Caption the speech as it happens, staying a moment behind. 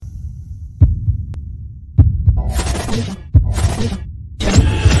How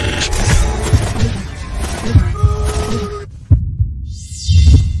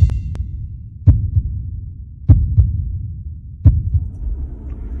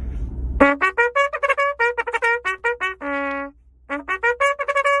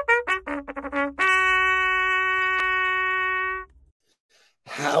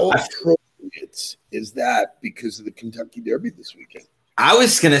appropriate is that because of the Kentucky Derby this weekend? I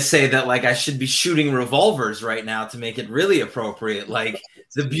was going to say that, like, I should be shooting revolvers right now to make it really appropriate. Like,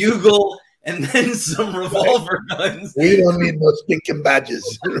 the bugle and then some revolver guns. We don't need no stinking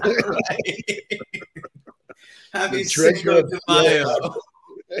badges. Happy Cinco de Mayo.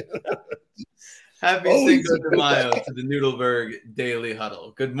 Happy Cinco de Mayo to the Noodleberg Daily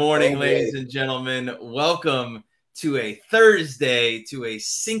Huddle. Good morning, ladies and gentlemen. Welcome to a Thursday, to a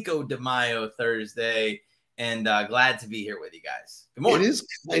Cinco de Mayo Thursday, and glad to be here with you guys. Good morning. It is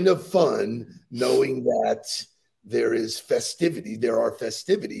kind of fun knowing that there are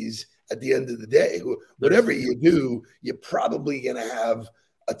festivities at the end of the day. Whatever you do, you're probably going to have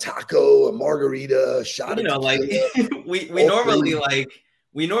a taco, a margarita, a shot of tequila.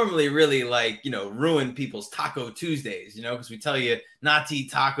 we normally really ruin people's Taco Tuesdays, because we tell you not to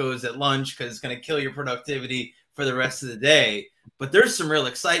eat tacos at lunch because it's going to kill your productivity for the rest of the day. But there's some real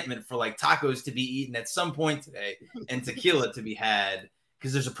excitement for tacos to be eaten at some point today and tequila to be had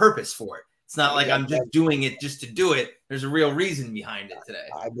because there's a purpose for it. It's not like I'm just doing it just to do it. There's a real reason behind it today.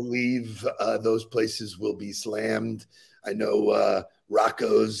 I believe those places will be slammed. I know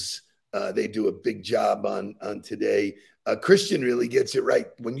Rocco's, they do a big job on today. Christian really gets it right.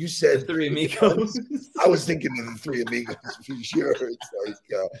 When you said the Three Amigos, I was thinking of the Three Amigos for sure.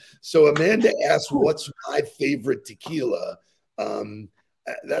 So Amanda asked, what's my favorite tequila?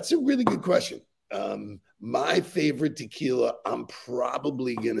 That's a really good question. My favorite tequila, I'm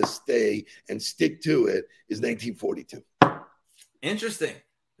probably going to stay and stick to it, is 1942. Interesting.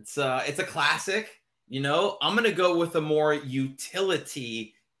 It's a classic. I'm going to go with a more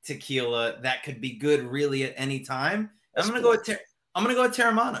utility tequila that could be good really at any time. I'm going to go with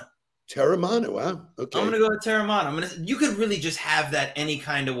Teremana. Teremana, wow. Okay. I'm going to go with Teremana. You could really just have that any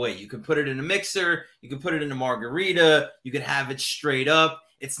kind of way. You could put it in a mixer. You could put it in a margarita. You could have it straight up.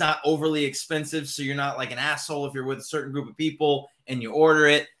 It's not overly expensive, so you're not like an asshole if you're with a certain group of people and you order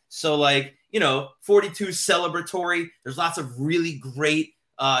it. So 42 celebratory. There's lots of really great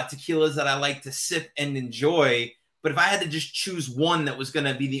tequilas that I like to sip and enjoy. But if I had to just choose one that was going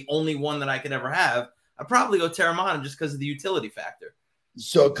to be the only one that I could ever have, I'd probably go Teremana just because of the utility factor.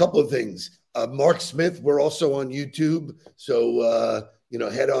 So a couple of things. Mark Smith, we're also on YouTube. So,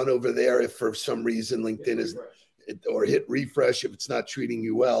 head on over there if for some reason LinkedIn is, or hit refresh if it's not treating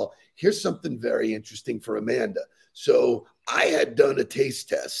you well. Here's something very interesting for Amanda. So I had done a taste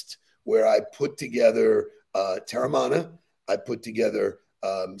test where I put together Teremana. I put together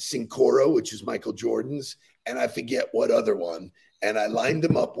Cincoro, which is Michael Jordan's, and I forget what other one. And I lined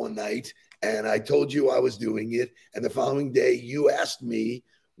them up one night. And I told you I was doing it. And the following day, you asked me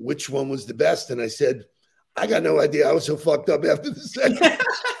which one was the best. And I said, I got no idea. I was so fucked up after the second. I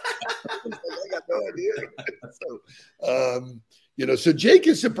got no idea. So Jake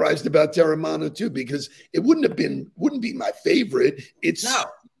is surprised about Teremana too, because it wouldn't be my favorite. I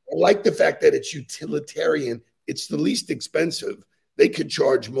like the fact that it's utilitarian. It's the least expensive. They could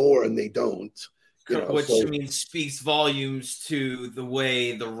charge more and they don't. Which speaks volumes to the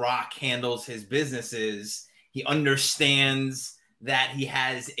way The Rock handles his businesses. He understands that he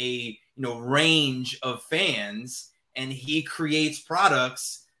has a range of fans, and he creates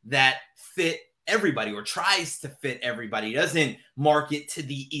products that fit everybody or tries to fit everybody. He doesn't market to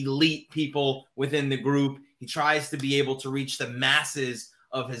the elite people within the group. He tries to be able to reach the masses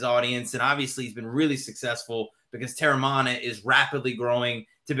of his audience, and obviously he's been really successful because Teremana is rapidly growing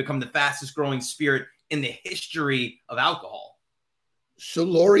to become the fastest growing spirit in the history of alcohol. So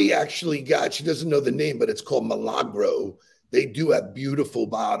Lori actually she doesn't know the name, but it's called Milagro. They do have beautiful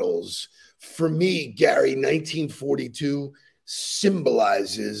bottles. For me, Gary, 1942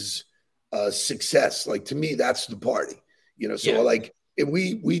 symbolizes success. Like, to me, that's the party, if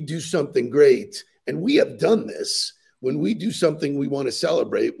we do something great, and we have done this, when we do something we want to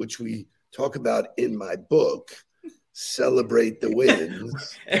celebrate, which we talk about in my book, Celebrate the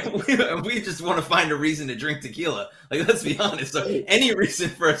Wins. and we just want to find a reason to drink tequila. Let's be honest. So any reason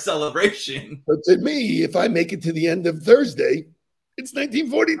for a celebration. But to me, if I make it to the end of Thursday, it's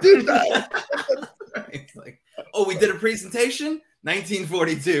 1942 time. Right. We did a presentation?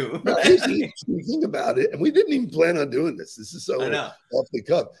 1942. Now, here's the interesting thing about it, and we didn't even plan on doing this. This is so off the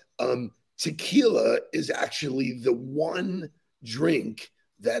cuff. Tequila is actually the one drink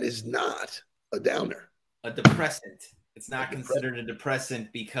that is not a downer. a depressant. It's not considered a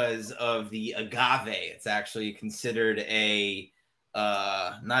depressant because of the agave. It's actually considered a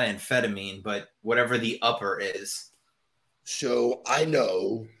not amphetamine, but whatever the upper is. So I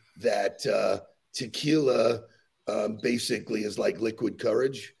know that tequila basically is like liquid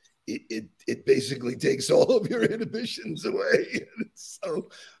courage. It basically takes all of your inhibitions away. So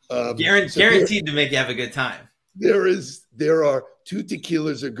guaranteed to make you have a good time. There are 2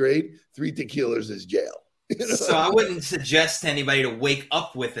 tequilas are great, 3 tequilas is jail. You know? So I wouldn't suggest to anybody to wake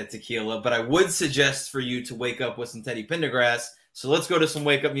up with a tequila, but I would suggest for you to wake up with some Teddy Pendergrass. So let's go to some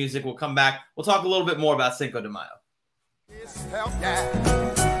wake up music. We'll come back. We'll talk a little bit more about Cinco de Mayo.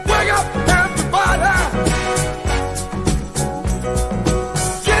 Wake up, everybody!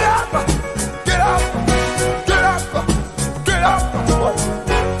 Get up! Get up! Get up! Get up!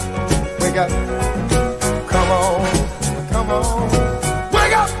 Wake up! Come on! Come on!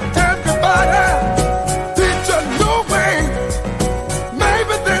 Wake up, everybody! Teach a new way.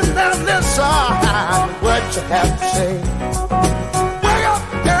 Maybe then they'll listen what you have to say. Wake up,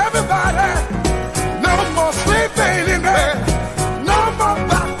 everybody! No more sleeping in bed. No more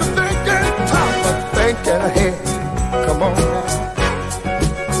back to thinking, time for thinking ahead. Come on now.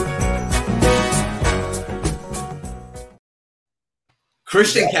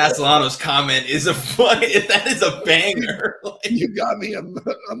 Christian Castellano's comment is that is a banger. Like, you got me a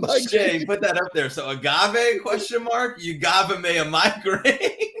migraine. Jay, put that up there. So agave ? You gave me a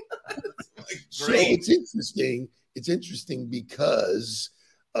migraine. So it's interesting. It's interesting because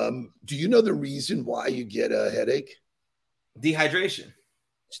do you know the reason why you get a headache? Dehydration.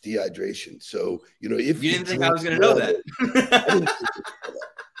 It's dehydration. So, if you didn't think I was going to know that.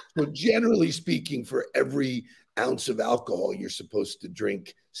 So generally speaking, for every ounce of alcohol, you're supposed to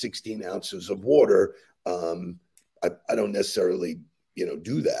drink 16 ounces of water. I don't necessarily,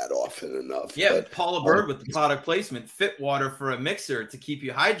 do that often enough. Yeah, but Paula Bird with the product placement, fit water for a mixer to keep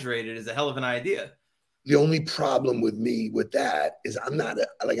you hydrated is a hell of an idea. The only problem with me with that is I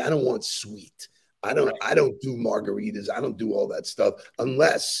don't want sweet. I don't do margaritas. I don't do all that stuff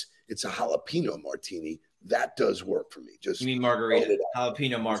unless it's a jalapeno martini. That does work for me. Just you mean margarita,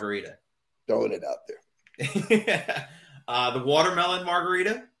 jalapeno margarita. Throwing it out there. The watermelon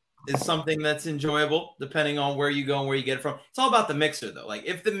margarita is something that's enjoyable depending on where you go and where you get it from. It's all about the mixer though. Like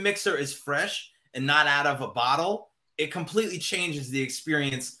if the mixer is fresh and not out of a bottle, it completely changes the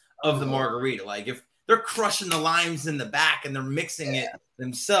experience of the margarita. Like if they're crushing the limes in the back and they're mixing it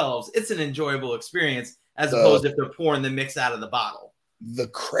themselves, it's an enjoyable experience as opposed to if they're pouring the mix out of the bottle. The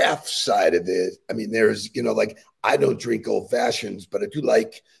craft side of it, I mean, there's, I don't drink old fashions, but I do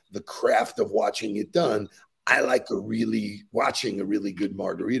like the craft of watching it done. I like watching a really good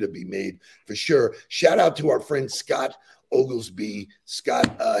margarita be made for sure. Shout out to our friend Scott Oglesby.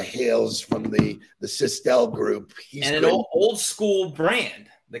 Scott hails from the Sistel group. He's an old school brand,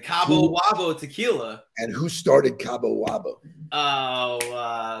 the Cabo Wabo tequila. And who started Cabo Wabo?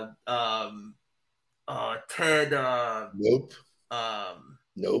 Ted. Nope.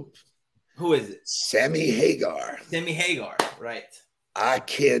 Nope. Who is it? Sammy Hagar. Sammy Hagar, right. I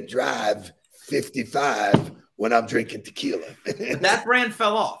can't drive 55 when I'm drinking tequila. That brand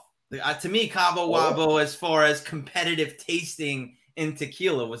fell off. To me, Cabo Wabo, as far as competitive tasting in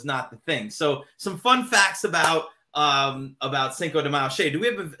tequila, was not the thing. So some fun facts about Cinco de Mayo. Shay, do we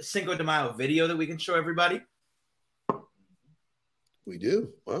have a Cinco de Mayo video that we can show everybody? We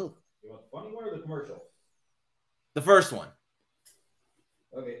do. Wow. You want the funny one or the commercial? The first one.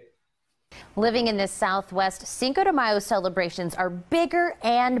 Okay. Living in the Southwest, Cinco de Mayo celebrations are bigger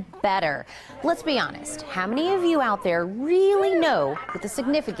and better. Let's be honest, how many of you out there really know what the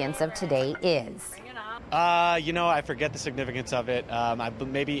significance of today is? I forget the significance of it.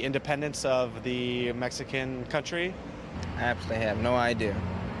 Maybe independence of the Mexican country. I absolutely have no idea.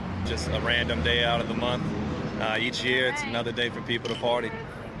 Just a random day out of the month. Each year, it's another day for people to party.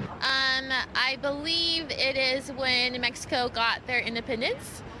 I believe it is when Mexico got their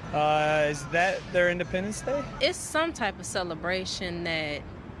independence. Is that their Independence Day? It's some type of celebration that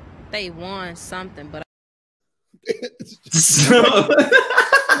they won something, but so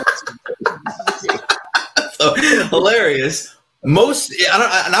hilarious.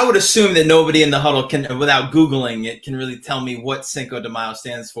 I would assume that nobody in the huddle can, without Googling it, can really tell me what Cinco de Mayo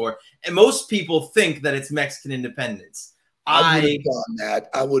stands for. And most people think that it's Mexican independence. I would have done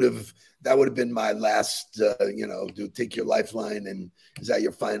that. That would have been my last, take your lifeline. And is that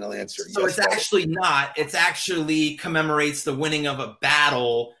your final answer? So yes, it's actually not. It's actually commemorates the winning of a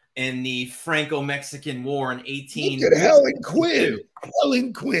battle in the Franco-Mexican War in 18. Look at Helen Quinn.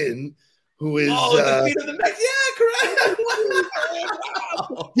 Helen Quinn, who is the defeat of the Mex. Yeah, correct.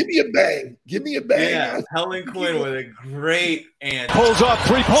 Give me a bang. Give me a bang. Yeah, Helen Quinn with a great answer. Pulls up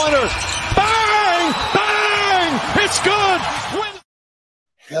 3-pointer. Bang! Bang! It's good.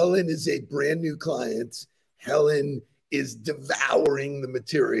 Helen is a brand new client. Helen is devouring the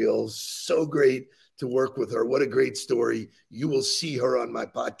materials. So great to work with her. What a great story. You will see her on my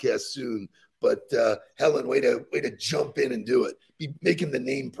podcast soon. But Helen, way to jump in and do it. Be making the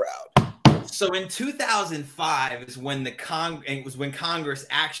name proud. So in 2005 is when Congress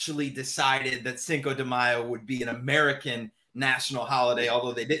actually decided that Cinco de Mayo would be an American national holiday,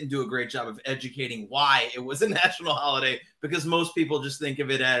 although they didn't do a great job of educating why it was a national holiday, because most people just think of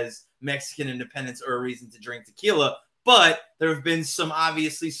it as Mexican independence or a reason to drink tequila. But there have been some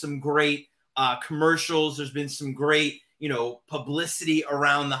great commercials. There's been some great, publicity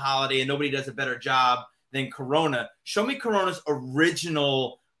around the holiday, and nobody does a better job than Corona. Show me Corona's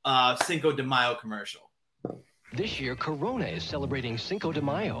original Cinco de Mayo commercial. This year, Corona is celebrating Cinco de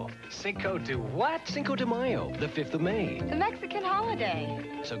Mayo. Cinco de what? Cinco de Mayo, the 5th of May. The Mexican holiday.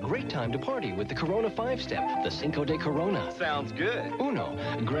 It's a great time to party with the Corona 5-step, the Cinco de Corona. Sounds good. Uno,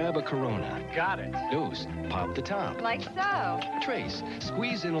 grab a Corona. Got it. Dos, pop the top. Like so. Tres,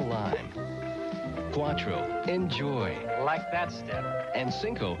 squeeze in a lime. Cuatro, enjoy. Like that step. And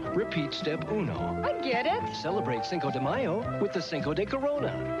Cinco, repeat step uno. I get it. Celebrate Cinco de Mayo with the Cinco de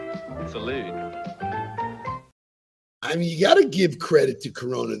Corona. Salute. I mean, you got to give credit to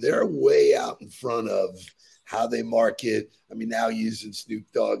Corona. They're way out in front of how they market. I mean, now using Snoop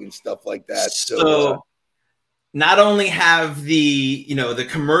Dogg and stuff like that. So not only have the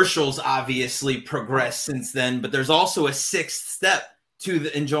commercials obviously progressed since then, but there's also a 6th step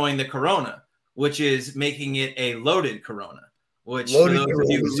to enjoying the Corona, which is making it a loaded Corona, which for those of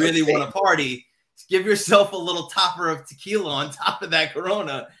you who really want to party, give yourself a little topper of tequila on top of that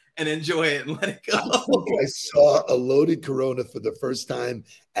Corona and enjoy it and let it go. I saw a loaded Corona for the first time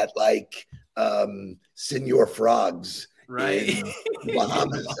at Senor Frogs, right? In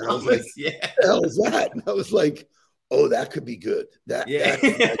Bahamas. And I was like, yeah. what the hell is that? And I was like, oh, that could be good. That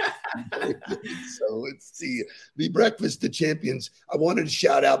So it's the Breakfast of Champions. I wanted to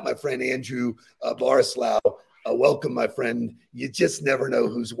shout out my friend Andrew Barislaw. Welcome, my friend. You just never know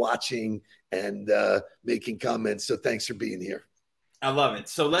who's watching and making comments. So thanks for being here. I love it.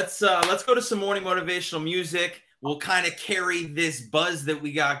 So let's go to some morning motivational music. We'll kind of carry this buzz that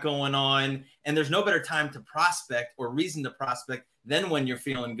we got going on. And there's no better time to prospect or reason to prospect than when you're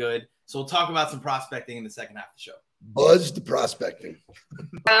feeling good. So we'll talk about some prospecting in the second half of the show. Buzzed prospecting.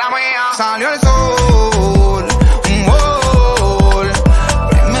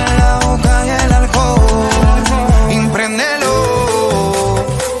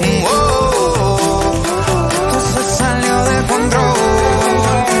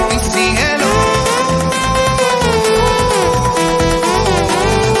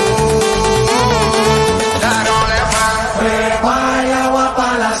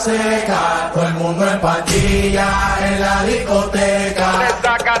 Todo el mundo en pandilla en la discoteca.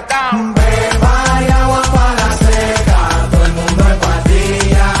 Beba y agua para la seca. Todo el mundo en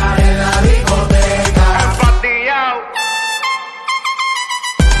pandilla en la discoteca.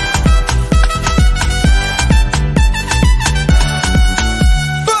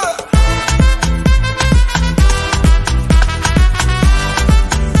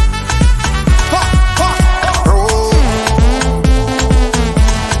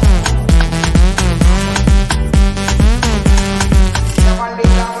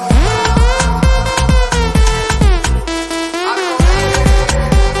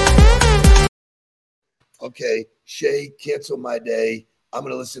 Okay, Shay, cancel my day. I'm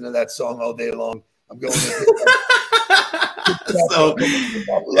going to listen to that song all day long. I'm going to So,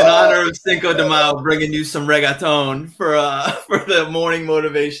 in honor of Cinco de Mayo, bringing you some reggaeton for the morning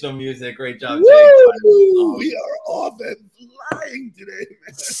motivational music. Great job, Jay. We are off and flying today,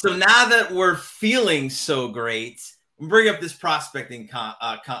 man. So now that we're feeling so great, we'll bring up this prospecting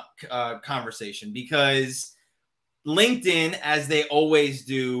conversation, because LinkedIn, as they always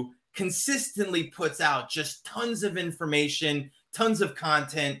do, consistently puts out just tons of information, tons of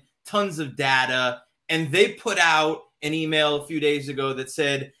content, tons of data. And they put out an email a few days ago that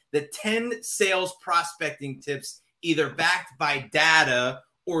said the 10 sales prospecting tips, either backed by data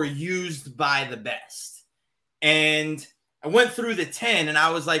or used by the best. And I went through the 10 and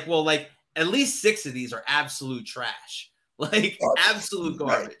I was like, well, at least 6 of these are absolute trash, garbage. Absolute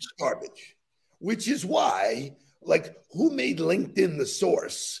garbage. Right. Garbage. Which is why, who made LinkedIn the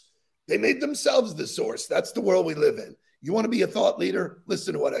source? They made themselves the source. That's the world we live in. You want to be a thought leader?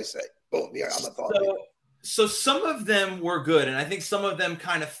 Listen to what I say. Boom, yeah, I'm a thought leader. So some of them were good, and I think some of them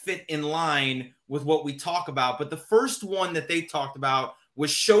kind of fit in line with what we talk about. But the first one that they talked about was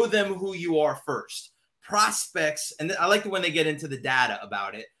show them who you are first. Prospects, and I like it when they get into the data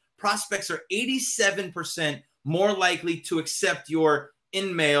about it, prospects are 87% more likely to accept your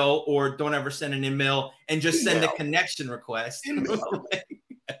in-mail, or don't ever send an in-mail and just send a connection request.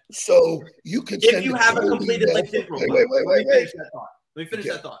 So you can if you have a completed LinkedIn profile. Wait. Let me finish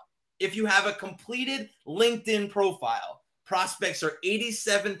that thought. If you have a completed LinkedIn profile, prospects are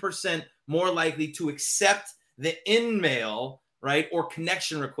 87% more likely to accept the in-mail, right, or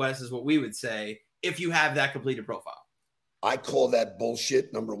connection request is what we would say, if you have that completed profile. I call that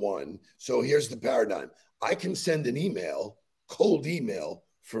bullshit, number one. So here's the paradigm. I can send an email, cold email,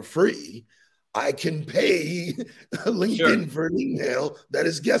 for free. I can pay LinkedIn for an email that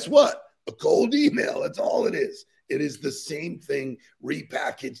is, guess what? A cold email. That's all it is. It is the same thing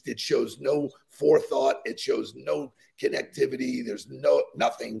repackaged. It shows no forethought. It shows no connectivity. There's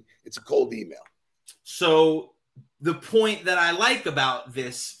nothing. It's a cold email. So the point that I like about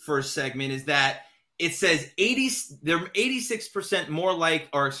this first segment is that it says they're 86% more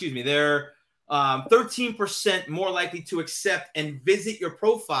they're 13% more likely to accept and visit your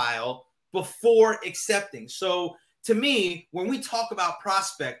profile before accepting. So to me, when we talk about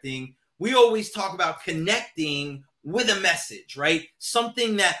prospecting, we always talk about connecting with a message, right?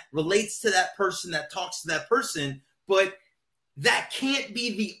 Something that relates to that person, that talks to that person, but that can't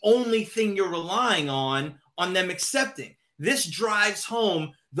be the only thing you're relying on them accepting. This drives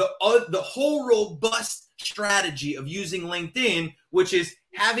home the whole robust strategy of using LinkedIn, which is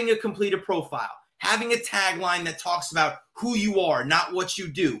having a completed profile, having a tagline that talks about who you are, not what you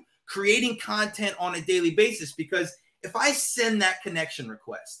do, creating content on a daily basis. Because if I send that connection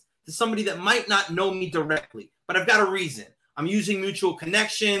request to somebody that might not know me directly, but I've got a reason, I'm using mutual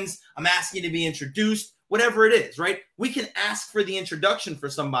connections, I'm asking to be introduced, whatever it is, right? We can ask for the introduction for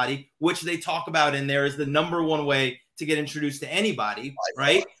somebody, which they talk about in there is the number one way to get introduced to anybody,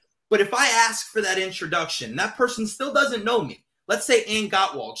 right? But if I ask for that introduction, that person still doesn't know me. Let's say Ann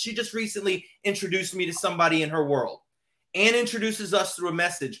Gottwald. She just recently introduced me to somebody in her world. Ann introduces us through a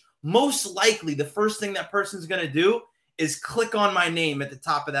message. Most likely, the first thing that person's going to do is click on my name at the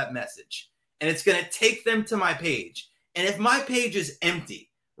top of that message. And it's going to take them to my page. And if my page is empty,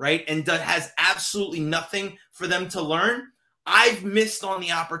 right, and has absolutely nothing for them to learn, I've missed on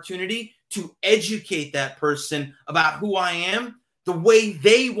the opportunity to educate that person about who I am the way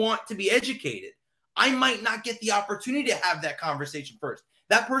they want to be educated. I might not get the opportunity to have that conversation first.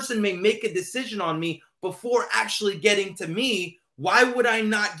 That person may make a decision on me before actually getting to me. Why would I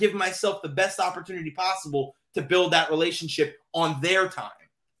not give myself the best opportunity possible to build that relationship on their time?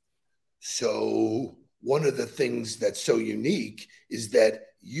 So one of the things that's so unique is that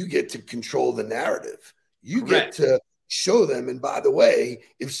you get to control the narrative. You Correct. Get to show them. And by the way,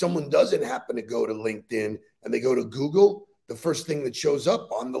 if someone doesn't happen to go to LinkedIn and they go to Google, the first thing that shows up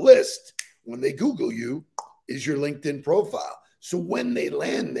on the list when they Google you is your LinkedIn profile. So when they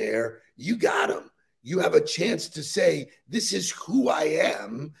land there, you got them. You have a chance to say, this is who I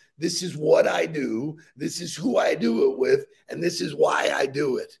am. This is what I do. This is who I do it with. And this is why I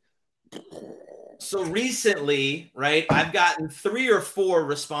do it. So recently, right, I've gotten 3 or 4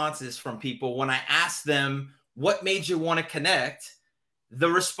 responses from people when I asked them, what made you want to connect? The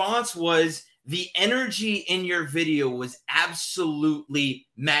response was, the energy in your video was absolutely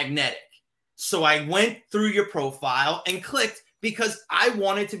magnetic. So I went through your profile and clicked because I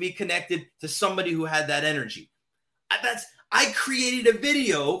wanted to be connected to somebody who had that energy. I created a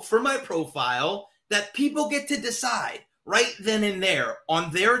video for my profile that people get to decide right then and there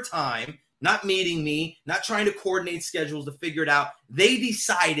on their time, not meeting me, not trying to coordinate schedules to figure it out. They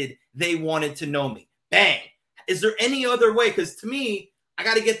decided they wanted to know me. Bang. Is there any other way? Because to me, I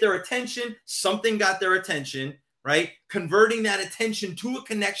got to get their attention. Something got their attention, right? Converting that attention to a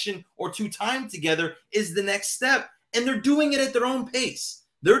connection or to time together is the next step. And they're doing it at their own pace.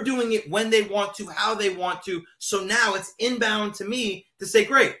 They're doing it when they want to, how they want to. So now it's inbound to me to say,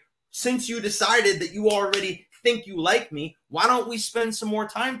 great, since you decided that you already think you like me, why don't we spend some more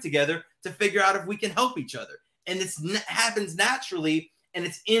time together to figure out if we can help each other? And it happens naturally, and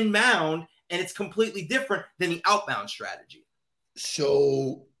it's inbound, and it's completely different than the outbound strategy.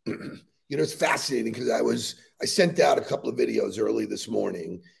 So, it's fascinating because I sent out a couple of videos early this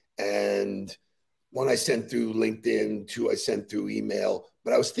morning, and one I sent through LinkedIn, 2 I sent through email,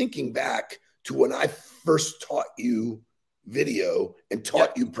 but I was thinking back to when I first taught you video and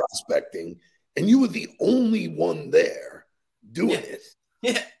taught you prospecting, and you were the only one there doing it.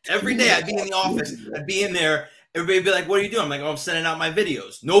 Yeah, every day I'd be in the office, I'd be in there, everybody'd be like, what are you doing? I'm like, I'm sending out my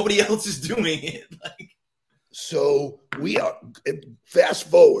videos. Nobody else is doing it. So we are, fast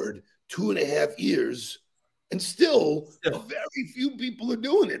forward 2.5 years, And still, very few people are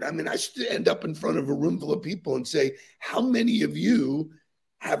doing it. I mean, I stand up in front of a room full of people and say, how many of you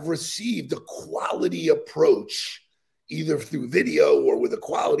have received a quality approach, either through video or with a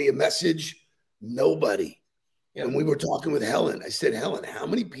quality of message? Nobody. Yeah. When we were talking with Helen, I said, Helen, how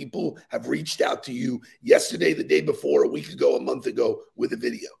many people have reached out to you yesterday, the day before, a week ago, a month ago with a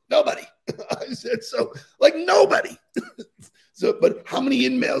video? Nobody. I said, so like nobody. So, but how many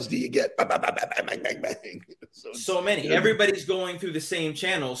emails do you get? Bang, bang, bang, bang. So many. Everybody's going through the same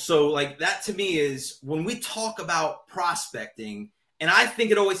channel. So like that to me is when we talk about prospecting, and I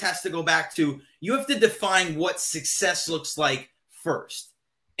think it always has to go back to, you have to define what success looks like first.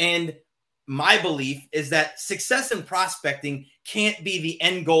 And my belief is that success in prospecting can't be the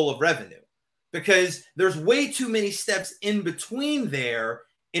end goal of revenue, because there's way too many steps in between there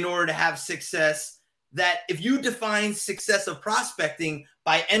in order to have success, that if you define success of prospecting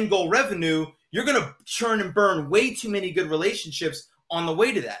by end goal revenue, you're going to churn and burn way too many good relationships on the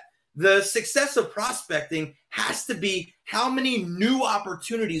way to that. The success of prospecting has to be how many new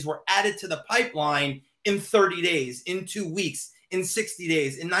opportunities were added to the pipeline in 30 days, in 2 weeks, in 60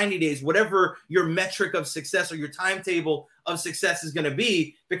 days, in 90 days, whatever your metric of success or your timetable of success is going to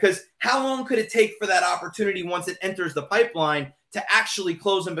be. Because how long could it take for that opportunity, once it enters the pipeline, to actually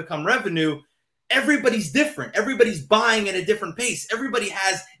close and become revenue? Everybody's different. Everybody's buying at a different pace. Everybody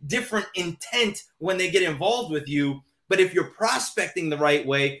has different intent when they get involved with you. But if you're prospecting the right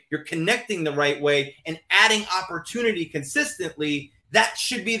way, you're connecting the right way, and adding opportunity consistently, that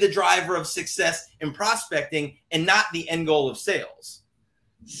should be the driver of success in prospecting and not the end goal of sales.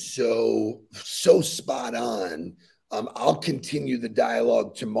 So spot on. I'll continue the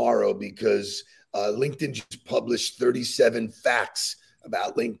dialogue tomorrow, because LinkedIn just published 37 facts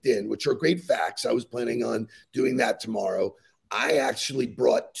about LinkedIn, which are great facts. I was planning on doing that tomorrow. I actually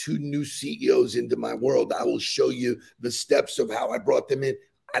brought 2 new CEOs into my world. I will show you the steps of how I brought them in.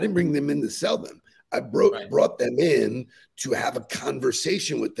 I didn't bring them in to sell them. I brought them in to have a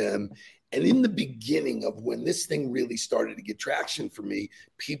conversation with them. And in the beginning of when this thing really started to get traction for me,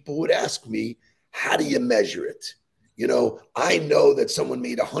 people would ask me, how do you measure it? You know, I know that someone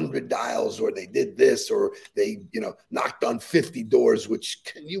made 100 dials, or they did this, or they, knocked on 50 doors, which,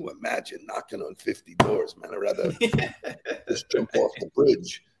 can you imagine knocking on 50 doors, man? I'd rather just jump off the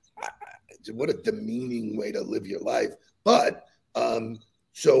bridge. What a demeaning way to live your life. But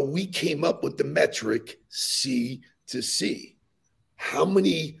so we came up with the metric C to C. How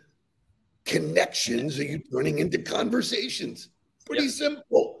many connections are you turning into conversations? Pretty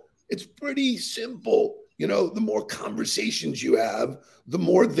simple. It's pretty simple. The more conversations you have, the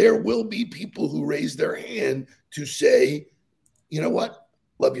more there will be people who raise their hand to say, you know what?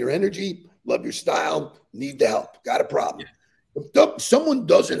 Love your energy, love your style, need the help, got a problem. If someone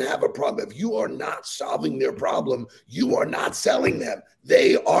doesn't have a problem, if you are not solving their problem, you are not selling them.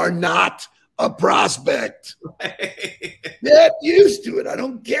 They are not a prospect. Get used to it. I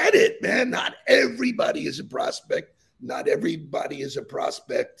don't get it, man. Not everybody is a prospect. Not everybody is a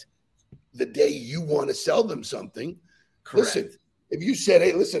prospect the day you want to sell them something. Correct. Listen, if you said,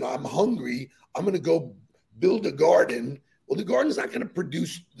 hey, listen, I'm hungry, I'm going to go build a garden. Well, the garden's not going to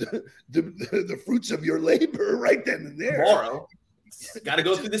produce the fruits of your labor right then and there. Tomorrow. Got to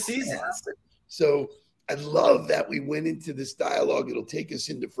go through the seasons. So I love that we went into this dialogue. It'll take us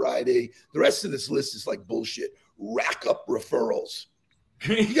into Friday. The rest of this list is like bullshit. Rack up referrals.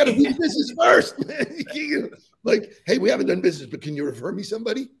 You got to do business first. Like, hey, we haven't done business, but can you refer me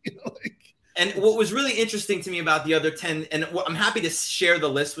somebody? And what was really interesting to me about the other 10, and I'm happy to share the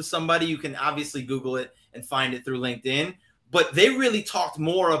list with somebody. You can obviously Google it and find it through LinkedIn. But they really talked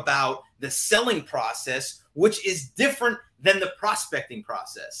more about the selling process, which is different than the prospecting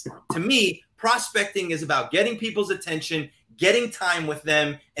process. To me, prospecting is about getting people's attention, getting time with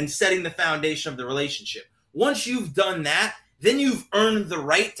them, and setting the foundation of the relationship. Once you've done that, then you've earned the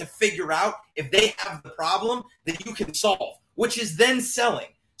right to figure out if they have the problem that you can solve, which is then selling.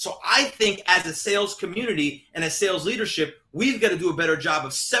 So I think as a sales community and as sales leadership, we've got to do a better job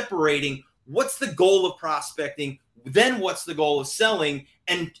of separating what's the goal of prospecting, then what's the goal of selling,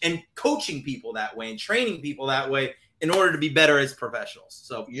 and coaching people that way and training people that way in order to be better as professionals.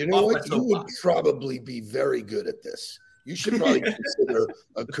 So you know what? You would probably be very good at this. You should probably consider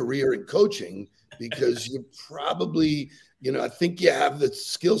a career in coaching, because you probably, I think you have the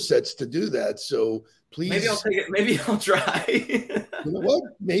skill sets to do that. So please. Maybe I'll take it. Maybe I'll try. You know what?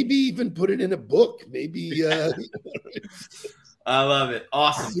 Maybe even put it in a book. Maybe. I love it.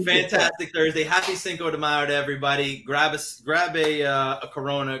 Awesome. Fantastic Thursday. Happy Cinco de Mayo to everybody. Grab a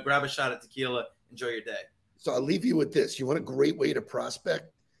Corona, grab a shot of tequila. Enjoy your day. So I'll leave you with this. You want a great way to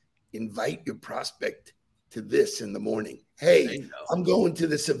prospect? Invite your prospect to this in the morning. Hey, I'm going to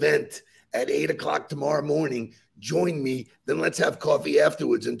this event at 8 o'clock tomorrow morning. Join me. Then let's have coffee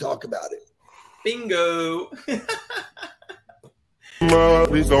afterwards and talk about it. Bingo.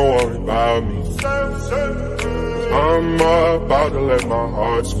 Please don't worry about me. I'm about to let my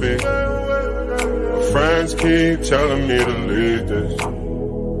heart speak. My friends keep telling me to leave this.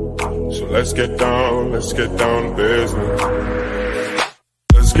 So let's get down to business.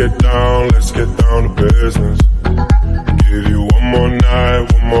 Let's get down to business. Give you one more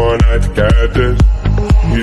night to get this.